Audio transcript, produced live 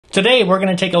Today we're going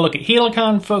to take a look at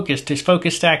Helicon Focus to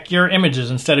focus stack your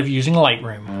images instead of using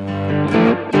Lightroom.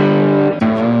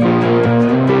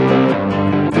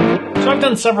 So I've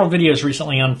done several videos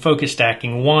recently on focus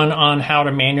stacking. One on how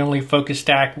to manually focus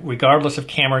stack regardless of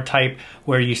camera type,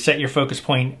 where you set your focus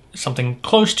point something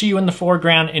close to you in the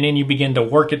foreground and then you begin to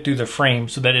work it through the frame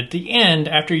so that at the end,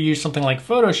 after you use something like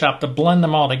Photoshop to blend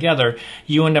them all together,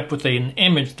 you end up with an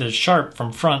image that is sharp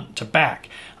from front to back.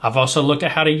 I've also looked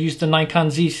at how to use the Nikon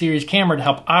Z series camera to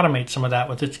help automate some of that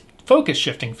with its focus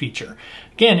shifting feature.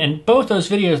 Again, in both those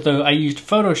videos though, I used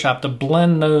Photoshop to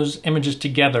blend those images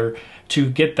together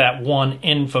to get that one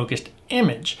in-focused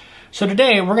image. So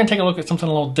today we're going to take a look at something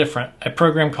a little different, a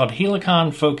program called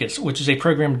Helicon Focus, which is a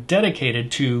program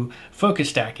dedicated to focus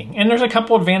stacking. And there's a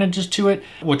couple advantages to it,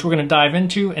 which we're going to dive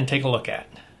into and take a look at.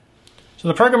 So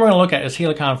the program we're going to look at is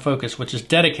Helicon Focus, which is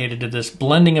dedicated to this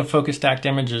blending of focus stacked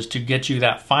images to get you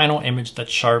that final image that's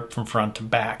sharp from front to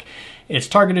back. It's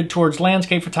targeted towards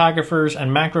landscape photographers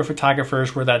and macro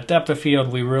photographers where that depth of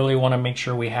field, we really want to make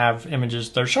sure we have images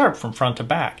that are sharp from front to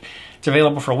back. It's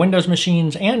available for Windows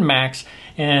machines and Macs,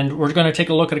 and we're going to take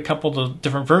a look at a couple of the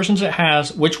different versions it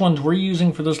has, which ones we're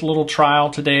using for this little trial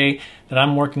today that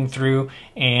I'm working through,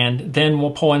 and then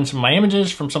we'll pull in some of my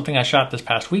images from something I shot this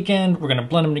past weekend. We're going to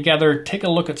blend them together, take a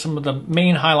look at some of the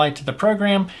main highlights of the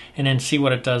program, and then see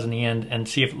what it does in the end and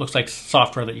see if it looks like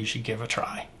software that you should give a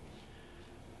try.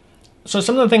 So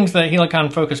some of the things that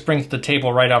Helicon Focus brings to the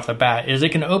table right off the bat is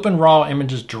it can open raw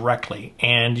images directly,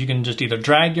 and you can just either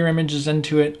drag your images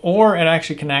into it, or it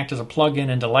actually can act as a plug-in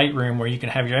into Lightroom where you can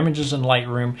have your images in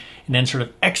Lightroom and then sort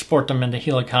of export them into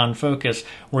Helicon Focus,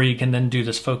 where you can then do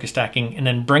this focus stacking and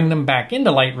then bring them back into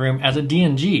Lightroom as a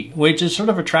DNG, which is sort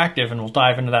of attractive, and we'll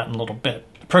dive into that in a little bit.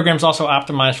 The program's also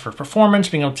optimized for performance,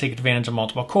 being able to take advantage of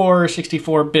multiple cores,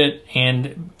 64-bit,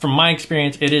 and from my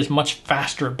experience, it is much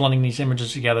faster at blending these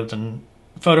images together than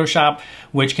Photoshop,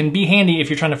 which can be handy if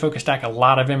you're trying to focus stack a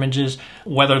lot of images,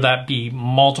 whether that be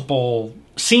multiple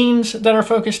scenes that are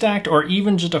focus stacked or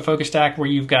even just a focus stack where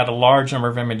you've got a large number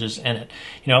of images in it.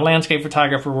 You know, a landscape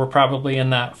photographer, we're probably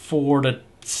in that 4 to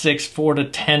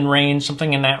 10 range,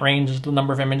 something in that range is the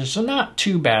number of images, so not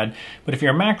too bad. But if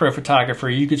you're a macro photographer,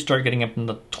 you could start getting up in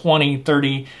the 20,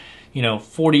 30,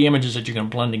 40 images that you can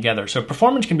blend together. So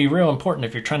performance can be real important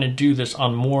if you're trying to do this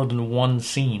on more than one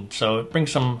scene. So it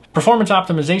brings some performance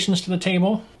optimizations to the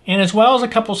table, and as well as a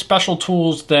couple special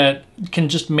tools that can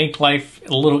just make life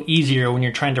a little easier when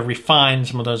you're trying to refine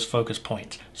some of those focus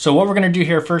points. So what we're going to do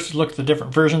here first is look at the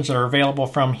different versions that are available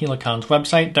from Helicon's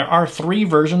website. There are 3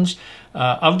 versions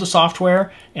of the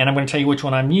software, and I'm going to tell you which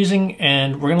one I'm using,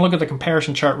 and we're going to look at the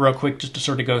comparison chart real quick just to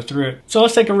sort of go through it. So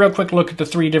let's take a real quick look at the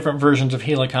 3 different versions of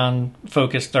Helicon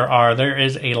Focus there are. There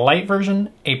is a light version,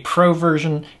 a pro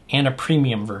version, and a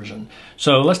premium version.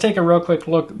 So let's take a real quick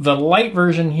look. The light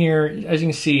version here, as you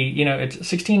can see, it's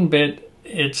 16-bit.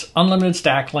 It's unlimited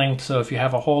stack length, so if you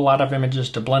have a whole lot of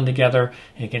images to blend together,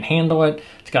 it can handle it.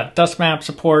 It's got dust map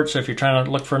support, so if you're trying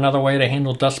to look for another way to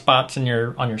handle dust spots on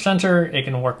your sensor, it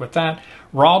can work with that.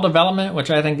 Raw development, which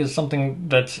I think is something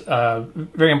that's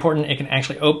very important. It can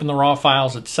actually open the raw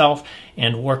files itself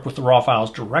and work with the raw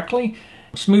files directly.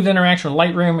 Smooth interaction with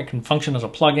Lightroom, it can function as a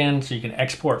plugin, so you can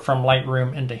export from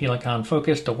Lightroom into Helicon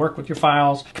Focus to work with your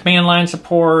files. Command line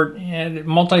support,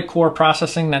 multi-core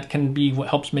processing that can be what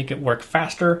helps make it work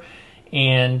faster,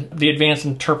 and the advanced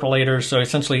interpolators, so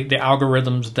essentially the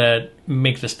algorithms that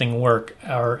make this thing work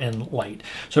are in Light.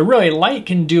 So really, Light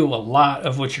can do a lot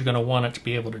of what you're going to want it to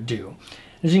be able to do.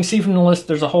 As you can see from the list,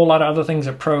 there's a whole lot of other things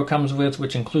that Pro comes with,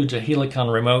 which includes a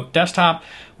Helicon remote desktop,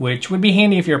 which would be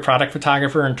handy if you're a product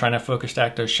photographer and trying to focus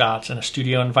stack those shots in a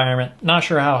studio environment. Not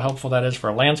sure how helpful that is for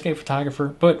a landscape photographer,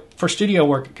 but for studio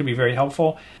work, it could be very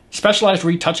helpful. Specialized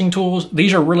retouching tools,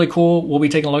 these are really cool. We'll be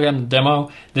taking a look at them in the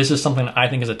demo. This is something that I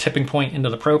think is a tipping point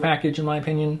into the Pro package, in my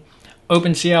opinion.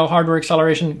 OpenCL hardware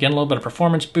acceleration, again, a little bit of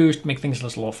performance boost, make things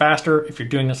just a little faster. If you're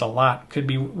doing this a lot, could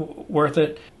be worth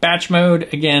it. Batch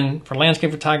mode, again, for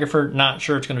landscape photographer, not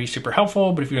sure it's going to be super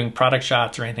helpful, but if you're doing product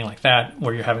shots or anything like that,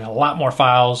 where you're having a lot more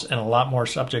files and a lot more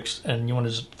subjects and you want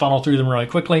to just funnel through them really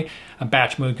quickly, a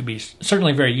batch mode could be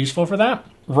certainly very useful for that.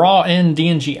 Raw in,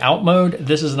 DNG out mode.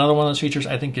 This is another one of those features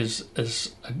I think is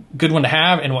a good one to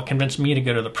have, and what convinced me to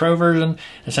go to the Pro version.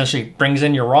 Essentially brings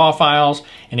in your raw files,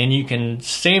 and then you can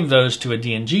save those to a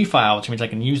DNG file, which means I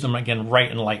can use them again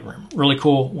right in Lightroom. Really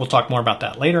cool. We'll talk more about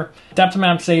that later. Depth of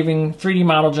map saving, 3D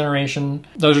model generation.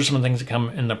 Those are some of the things that come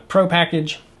in the Pro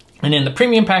package. And in the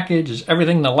premium package is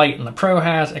everything the Lite and the Pro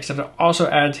has, except it also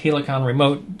adds Helicon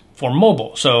Remote for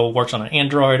mobile. So it works on an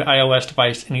Android, iOS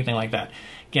device, anything like that.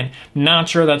 Again, not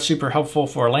sure that's super helpful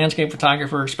for a landscape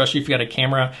photographer, especially if you got a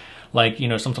camera like, you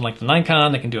know, something like the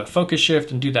Nikon that can do a focus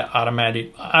shift and do that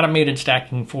automated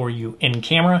stacking for you in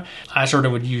camera. I sort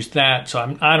of would use that.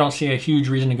 So I don't see a huge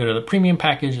reason to go to the premium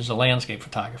package as a landscape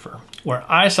photographer. Where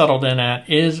I settled in at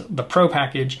is the Pro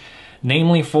package,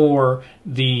 namely for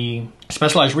the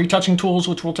specialized retouching tools,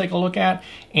 which we'll take a look at,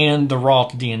 and the RAW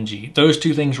to DNG. Those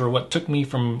two things were what took me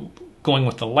from going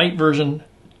with the light version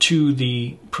to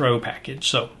the Pro package.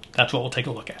 So that's what we'll take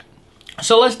a look at.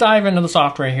 So let's dive into the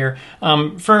software here.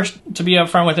 First, to be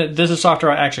upfront with it, this is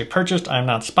software I actually purchased. I'm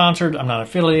not sponsored. I'm not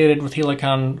affiliated with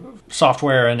Helicon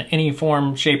software in any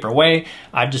form, shape, or way.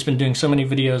 I've just been doing so many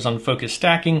videos on focus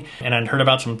stacking, and I'd heard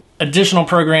about some additional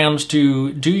programs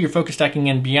to do your focus stacking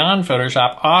in beyond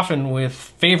Photoshop, often with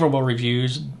favorable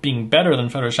reviews being better than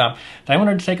Photoshop, that I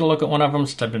wanted to take a look at one of them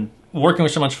since I've been working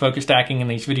with so much focus stacking in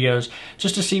these videos,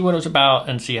 just to see what it was about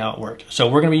and see how it worked. So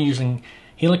we're going to be using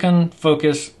Helicon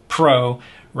Focus Pro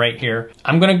right here.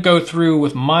 I'm going to go through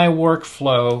with my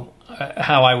workflow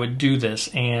how I would do this,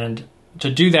 and to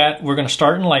do that, we're going to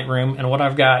start in Lightroom, and what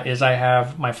I've got is I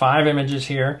have my 5 images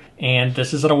here, and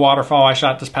this is at a waterfall I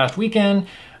shot this past weekend.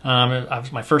 It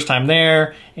was my first time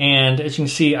there, and as you can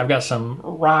see, I've got some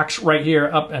rocks right here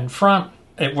up in front.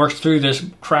 It works through this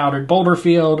crowded boulder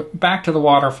field, back to the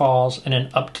waterfalls, and then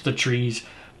up to the trees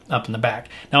up in the back.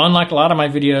 Now, unlike a lot of my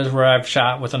videos where I've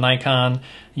shot with a Nikon,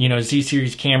 you know,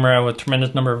 Z-series camera with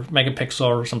tremendous number of megapixel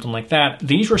or something like that,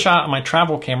 these were shot on my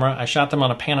travel camera. I shot them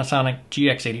on a Panasonic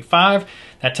GX85.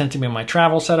 That tends to be my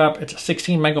travel setup. It's a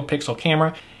 16 megapixel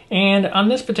camera. And on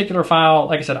this particular file,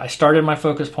 like I said, I started my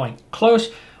focus point close,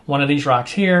 one of these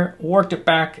rocks here, worked it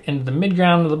back into the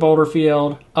midground of the boulder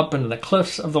field, up into the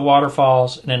cliffs of the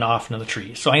waterfalls, and then off into the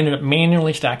trees. So I ended up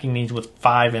manually stacking these with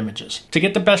 5 images. To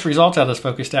get the best results out of this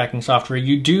focus stacking software,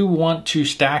 you do want to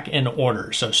stack in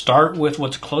order. So start with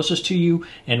what's closest to you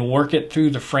and work it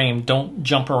through the frame. Don't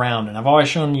jump around. And I've always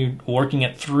shown you working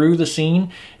it through the scene,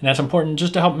 and that's important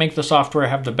just to help make the software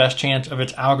have the best chance of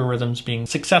its algorithms being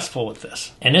successful with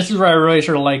this. And this is where I really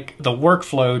sort of like the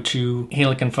workflow to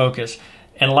Helicon Focus.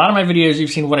 In a lot of my videos, you've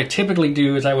seen what I typically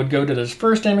do is I would go to this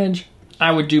first image,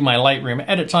 I would do my Lightroom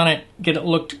edits on it, get it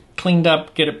looked cleaned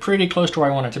up, get it pretty close to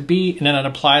where I want it to be, and then I'd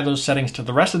apply those settings to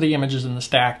the rest of the images in the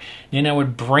stack. Then I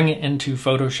would bring it into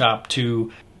Photoshop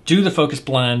to do the focus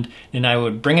blend, and I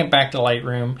would bring it back to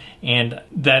Lightroom, and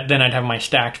then I'd have my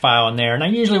stacked file in there. And I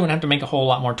usually wouldn't have to make a whole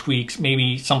lot more tweaks,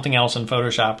 maybe something else in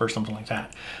Photoshop or something like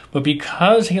that. But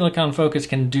because Helicon Focus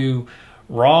can do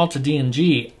RAW to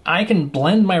DNG, I can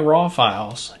blend my RAW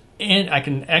files and I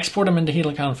can export them into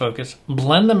Helicon Focus,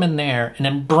 blend them in there, and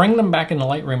then bring them back into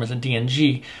Lightroom as a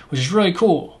DNG, which is really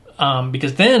cool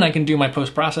because then I can do my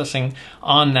post-processing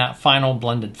on that final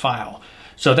blended file.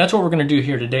 So that's what we're going to do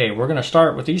here today. We're going to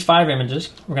start with these 5 images.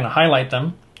 We're going to highlight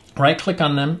them, right-click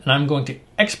on them, and I'm going to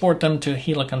export them to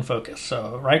Helicon Focus.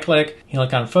 So right-click,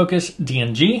 Helicon Focus,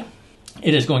 DNG.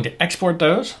 It is going to export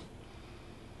those.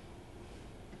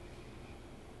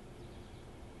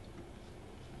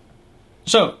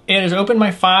 So it has opened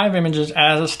my 5 images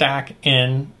as a stack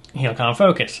in Helicon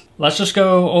Focus. Let's just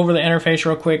go over the interface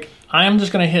real quick. I'm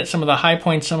just going to hit some of the high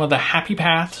points, some of the happy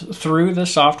paths through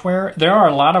this software. There are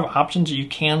a lot of options that you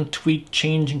can tweak,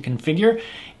 change, and configure.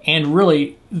 And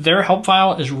really, their help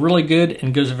file is really good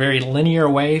and goes a very linear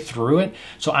way through it.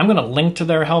 So I'm going to link to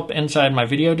their help inside my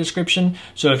video description.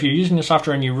 So if you're using the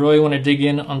software and you really want to dig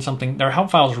in on something, their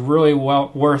help file is really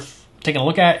worth taking a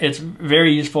look at. It's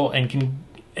very useful and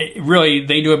really,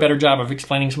 they do a better job of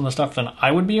explaining some of the stuff than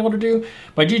I would be able to do,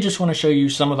 but I do just want to show you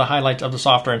some of the highlights of the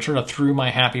software and sort of through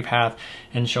my happy path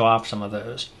and show off some of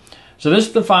those. So this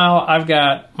is the file. I've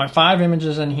got my 5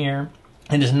 images in here.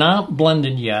 It is not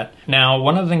blended yet. Now,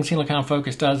 one of the things Helicon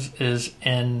Focus does is,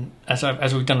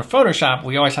 as we've done with Photoshop,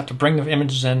 we always have to bring the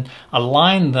images in,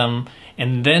 align them,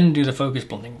 and then do the focus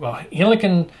blending. Well,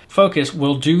 Helicon Focus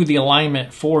will do the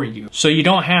alignment for you. So you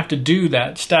don't have to do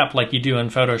that step like you do in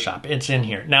Photoshop. It's in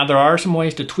here. Now, there are some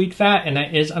ways to tweak that, and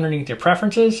that is underneath your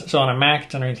preferences. So on a Mac,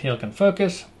 it's underneath Helicon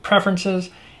Focus, preferences,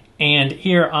 and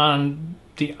here on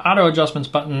the auto adjustments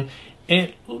button,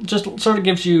 it just sort of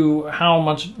gives you how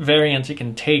much variance it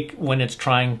can take when it's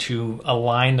trying to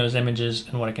align those images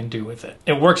and what it can do with it.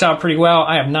 It works out pretty well.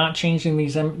 I have not changed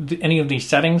any of these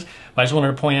settings, but I just wanted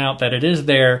to point out that it is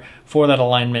there for that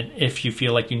alignment if you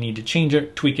feel like you need to change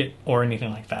it, tweak it, or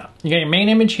anything like that. You got your main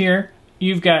image here.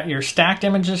 You've got your stacked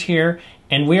images here,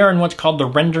 and we are in what's called the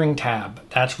rendering tab.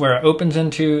 That's where it opens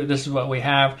into. This is what we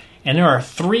have. And there are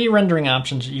 3 rendering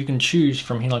options that you can choose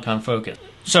from Helicon Focus.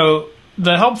 So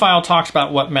the help file talks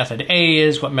about what method A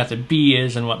is, what method B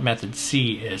is, and what method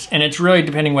C is. And it's really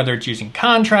depending whether it's using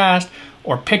contrast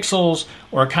or pixels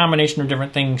or a combination of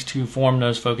different things to form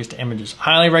those focused images.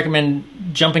 Highly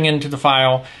recommend jumping into the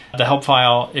file, the help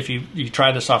file, if you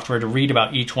try the software, to read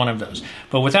about each one of those.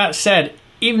 But with that said,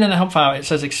 even in the help file, it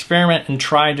says experiment and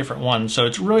try different ones. So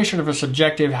it's really sort of a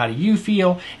subjective, how do you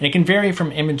feel? And it can vary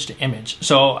from image to image.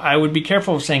 So I would be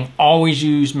careful of saying always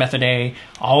use method A,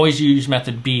 always use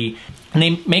method B. And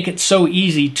they make it so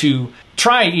easy to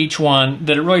try each one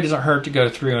that it really doesn't hurt to go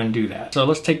through and do that. So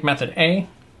let's take method A.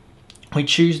 We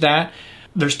choose that.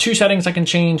 There's two settings I can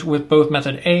change with both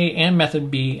method A and method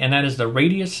B, and that is the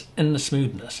radius and the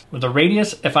smoothness. With the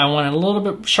radius, if I want a little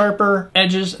bit sharper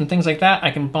edges and things like that,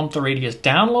 I can bump the radius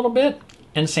down a little bit,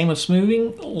 and same with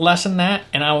smoothing, lessen that,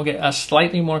 and I will get a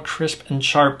slightly more crisp and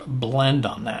sharp blend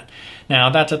on that. Now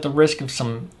that's at the risk of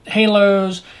some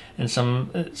halos and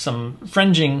some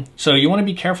fringing, so you want to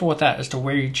be careful with that as to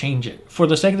where you change it. For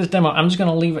the sake of this demo, I'm just going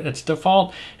to leave it its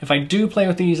default. If I do play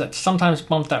with these, I sometimes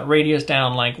bump that radius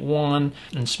down like 1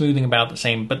 and smoothing about the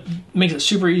same, but it makes it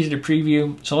super easy to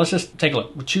preview. So let's just take a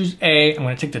look. We'll choose A. I'm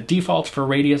going to take the defaults for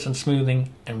radius and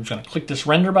smoothing, and I'm just going to click this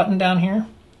render button down here,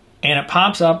 and it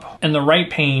pops up in the right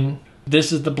pane.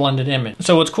 This is the blended image.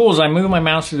 So what's cool is I move my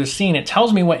mouse through the scene, it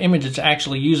tells me what image it's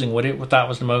actually using, what that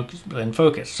was the most in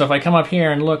focus. So if I come up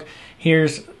here and look,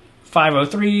 here's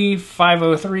 503,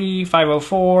 503,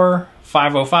 504,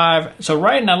 505. So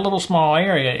right in that little small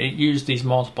area, it used these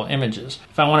multiple images.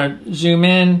 If I want to zoom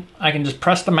in, I can just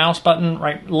press the mouse button,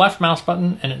 left mouse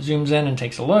button, and it zooms in and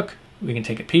takes a look. We can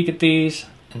take a peek at these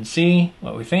and see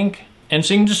what we think. And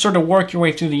so you can just sort of work your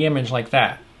way through the image like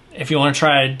that. If you want to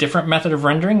try a different method of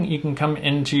rendering, you can come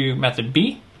into method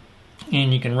B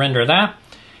and you can render that.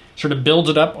 Sort of builds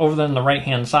it up over on the right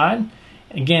hand side.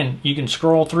 Again, you can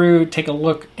scroll through, take a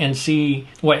look and see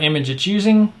what image it's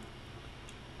using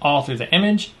all through the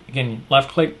image. Again,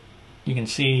 left click, you can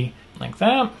see like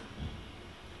that.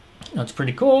 That's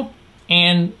pretty cool.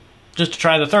 And just to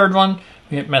try the third one,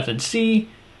 we hit method C,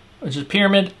 which is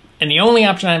pyramid. And the only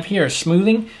option I have here is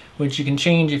smoothing, which you can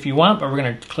change if you want, but we're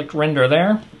going to click render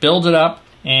there. Builds it up,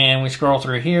 and we scroll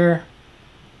through here.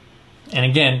 And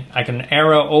again, I can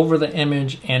arrow over the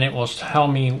image, and it will tell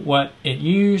me what it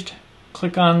used.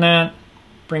 Click on that,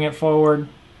 bring it forward.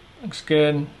 Looks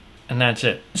good, and that's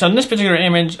it. So in this particular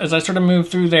image, as I sort of move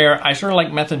through there, I sort of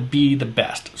like method B the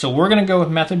best. So we're going to go with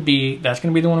method B. That's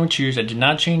going to be the one we choose. I did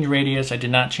not change radius. I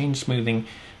did not change smoothing.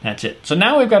 That's it. So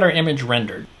now we've got our image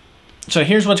rendered. So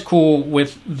here's what's cool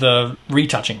with the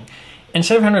retouching.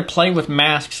 Instead of having to play with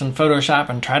masks and Photoshop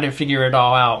and try to figure it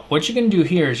all out, what you can do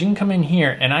here is you can come in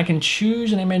here and I can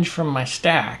choose an image from my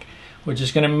stack, which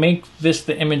is going to make this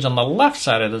the image on the left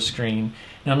side of the screen.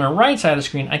 And on the right side of the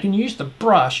screen, I can use the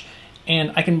brush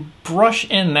and I can brush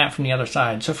in that from the other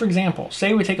side. So for example,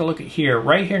 say we take a look at here,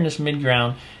 right here in this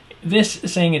midground, this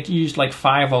is saying it's used like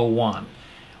 501.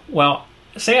 Well,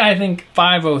 say I think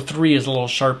 503 is a little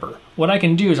sharper. What I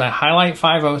can do is I highlight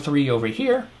 503 over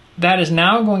here. That is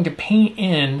now going to paint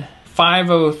in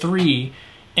 503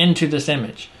 into this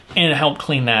image and help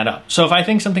clean that up. So if I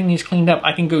think something needs cleaned up,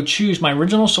 I can go choose my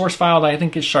original source file that I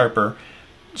think is sharper,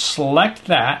 select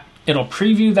that, it'll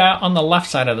preview that on the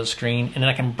left side of the screen, and then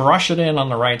I can brush it in on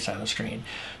the right side of the screen.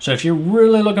 So if you're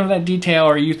really looking for that detail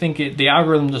or you think the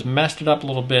algorithm just messed it up a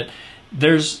little bit,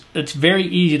 it's very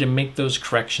easy to make those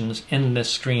corrections in this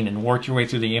screen and work your way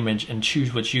through the image and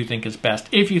choose what you think is best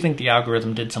if you think the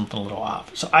algorithm did something a little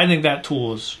off. So I think that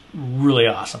tool is really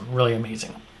awesome, really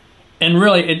amazing. And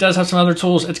really, it does have some other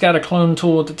tools. It's got a clone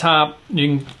tool at the top.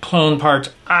 You can clone parts.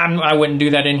 I wouldn't do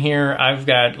that in here. I've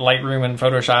got Lightroom and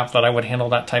Photoshop that I would handle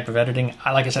that type of editing.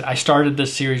 Like I said, I started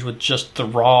this series with just the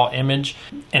raw image,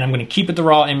 and I'm going to keep it the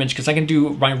raw image because I can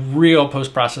do my real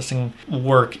post-processing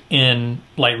work in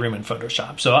Lightroom and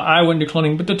Photoshop. So I wouldn't do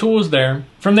cloning, but the tool is there.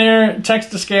 From there,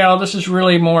 text to scale. This is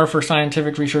really more for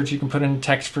scientific research. You can put in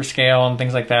text for scale and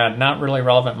things like that. Not really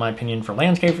relevant, in my opinion, for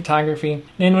landscape photography.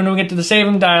 Then when we get to the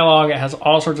saving dialog, it has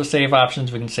all sorts of save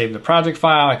options. We can save the project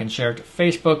file. I can share it to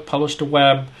Facebook, publish to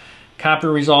web, copy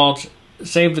results,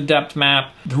 save the depth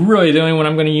map. Really, the only one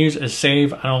I'm going to use is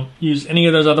save. I don't use any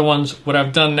of those other ones. What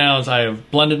I've done now is I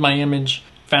have blended my image,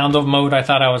 found the mode I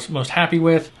thought I was most happy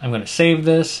with. I'm going to save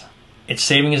this. It's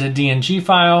saving as a DNG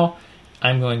file.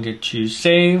 I'm going to choose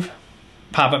save.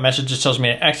 Pop-up message just tells me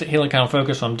to exit Helicon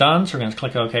Focus when I'm done, so we're going to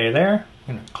click OK there.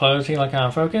 I'm going to close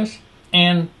Helicon Focus,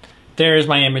 and there's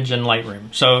my image in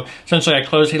Lightroom. So essentially I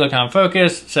closed Helicon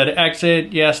Focus, said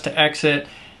exit, yes to exit,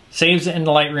 saves it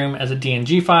into Lightroom as a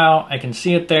DNG file. I can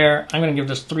see it there. I'm going to give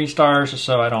this 3 stars just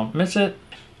so I don't miss it.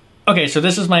 Okay, so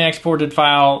this is my exported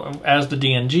file as the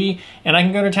DNG, and I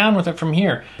can go to town with it from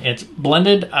here. It's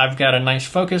blended, I've got a nice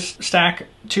focus stack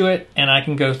to it, and I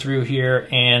can go through here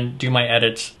and do my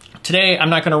edits. Today, I'm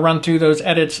not gonna run through those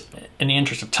edits in the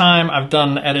interest of time. I've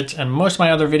done edits in most of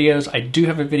my other videos. I do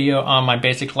have a video on my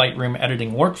basic Lightroom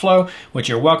editing workflow, which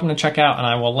you're welcome to check out, and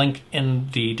I will link in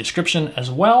the description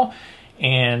as well.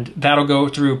 And that'll go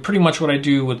through pretty much what I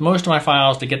do with most of my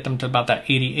files to get them to about that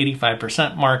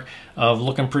 80-85% mark of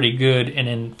looking pretty good, and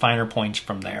then finer points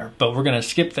from there. But we're gonna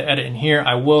skip the edit in here.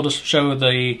 I will just show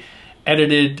the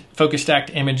edited focus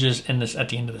stacked images in this at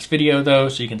the end of this video though,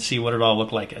 so you can see what it all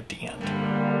looked like at the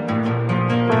end.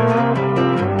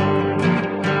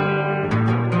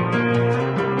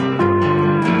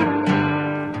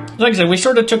 Like I said, we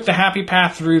sort of took the happy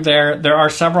path through there. There are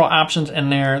several options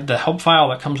in there. The help file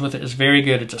that comes with it is very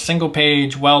good. It's a single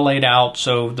page, well laid out,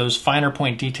 so those finer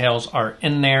point details are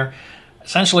in there.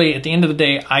 Essentially, at the end of the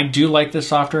day, I do like this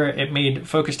software. It made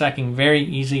focus stacking very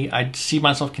easy. I see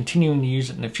myself continuing to use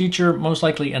it in the future, most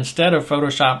likely instead of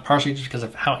Photoshop, partially just because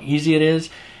of how easy it is.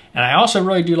 And I also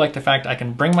really do like the fact I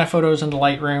can bring my photos into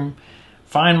Lightroom,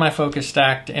 find my focus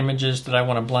stacked images that I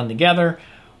want to blend together,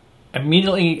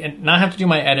 immediately not have to do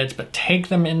my edits, but take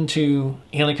them into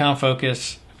Helicon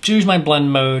Focus, choose my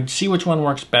blend mode, see which one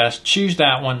works best, choose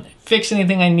that one, fix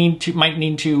anything I might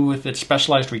need to with its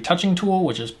specialized retouching tool,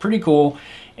 which is pretty cool,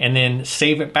 and then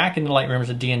save it back into Lightroom as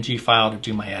a DNG file to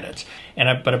do my edits.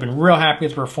 But I've been real happy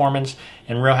with the performance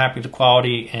and real happy with the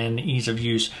quality and ease of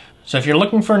use. So if you're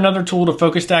looking for another tool to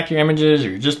focus stack your images, or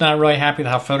you're just not really happy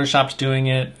with how Photoshop's doing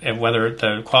it, and whether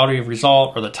the quality of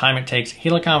result or the time it takes,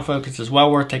 Helicon Focus is well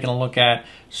worth taking a look at.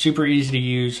 Super easy to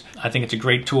use. I think it's a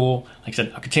great tool. Like I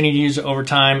said, I'll continue to use it over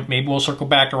time. Maybe we'll circle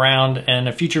back around in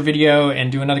a future video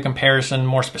and do another comparison,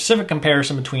 more specific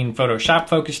comparison between Photoshop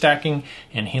focus stacking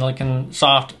and Helicon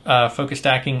Soft focus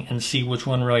stacking, and see which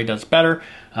one really does better.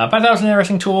 But that was an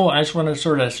interesting tool. I just wanted to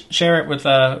sort of share it with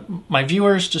my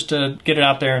viewers, just to get it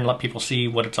out there and let people see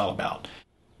what it's all about.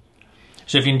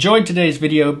 So if you enjoyed today's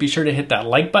video, be sure to hit that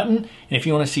like button. And if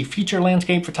you want to see future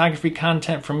landscape photography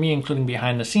content from me, including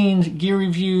behind the scenes, gear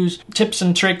reviews, tips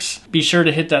and tricks, be sure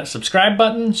to hit that subscribe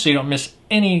button so you don't miss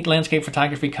any landscape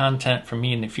photography content from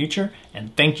me in the future.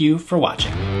 And thank you for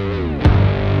watching.